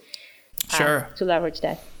see. Sure. To leverage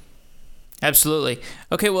that. Absolutely.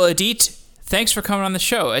 Okay, well, Idit, thanks for coming on the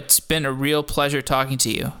show. It's been a real pleasure talking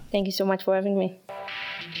to you. Thank you so much for having me.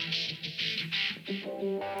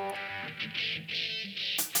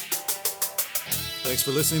 Thanks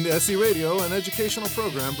for listening to SE Radio, an educational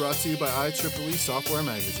program brought to you by IEEE Software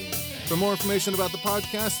Magazine. For more information about the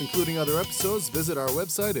podcast, including other episodes, visit our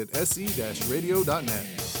website at se-radio.net.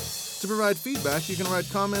 To provide feedback, you can write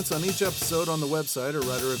comments on each episode on the website or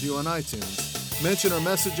write a review on iTunes. Mention or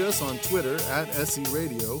message us on Twitter at SE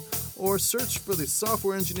Radio, or search for the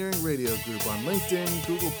Software Engineering Radio Group on LinkedIn,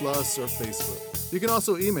 Google+, or Facebook. You can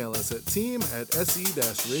also email us at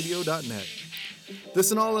team@se-radio.net. This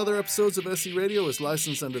and all other episodes of SE Radio is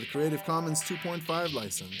licensed under the Creative Commons 2.5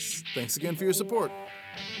 license. Thanks again for your support.